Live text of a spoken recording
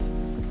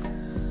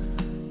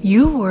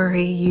You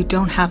worry you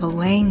don't have a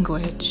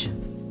language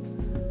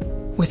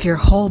with your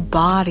whole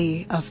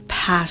body of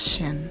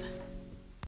passion.